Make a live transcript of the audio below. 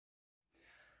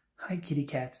Hi kitty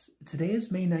cats. Today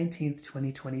is May 19th,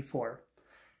 2024,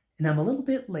 and I'm a little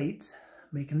bit late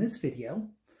making this video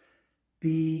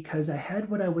because I had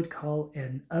what I would call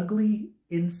an ugly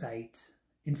insight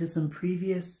into some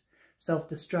previous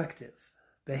self-destructive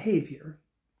behavior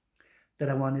that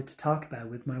I wanted to talk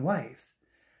about with my wife.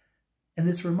 And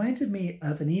this reminded me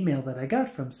of an email that I got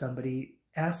from somebody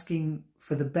asking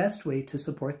for the best way to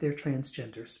support their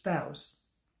transgender spouse.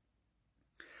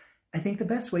 I think the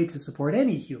best way to support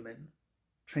any human,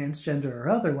 transgender or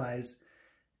otherwise,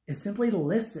 is simply to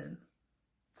listen.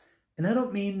 And I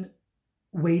don't mean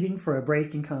waiting for a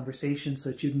break in conversation so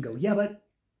that you can go, yeah, but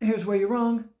here's where you're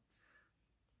wrong.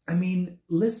 I mean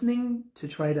listening to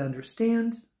try to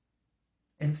understand,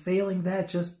 and failing that,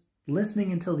 just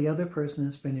listening until the other person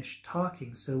has finished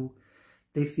talking so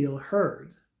they feel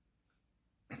heard.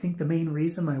 I think the main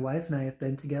reason my wife and I have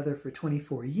been together for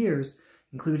 24 years,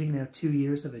 including now 2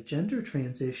 years of a gender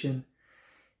transition,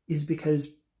 is because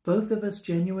both of us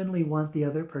genuinely want the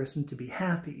other person to be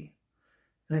happy.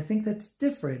 And I think that's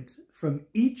different from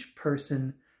each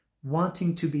person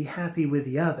wanting to be happy with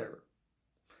the other.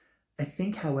 I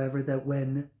think, however, that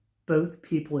when both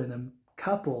people in a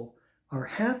couple are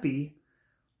happy,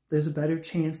 there's a better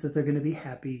chance that they're going to be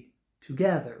happy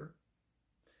together.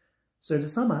 So to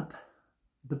sum up,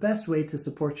 the best way to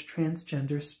support your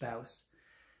transgender spouse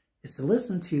is to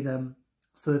listen to them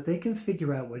so that they can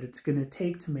figure out what it's going to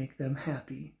take to make them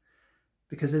happy.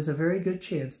 Because there's a very good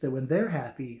chance that when they're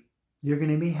happy, you're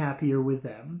going to be happier with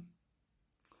them.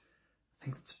 I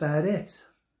think that's about it.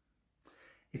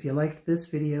 If you liked this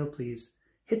video, please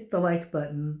hit the like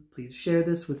button, please share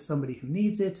this with somebody who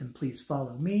needs it, and please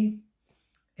follow me.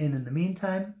 And in the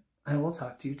meantime, I will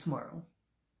talk to you tomorrow.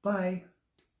 Bye.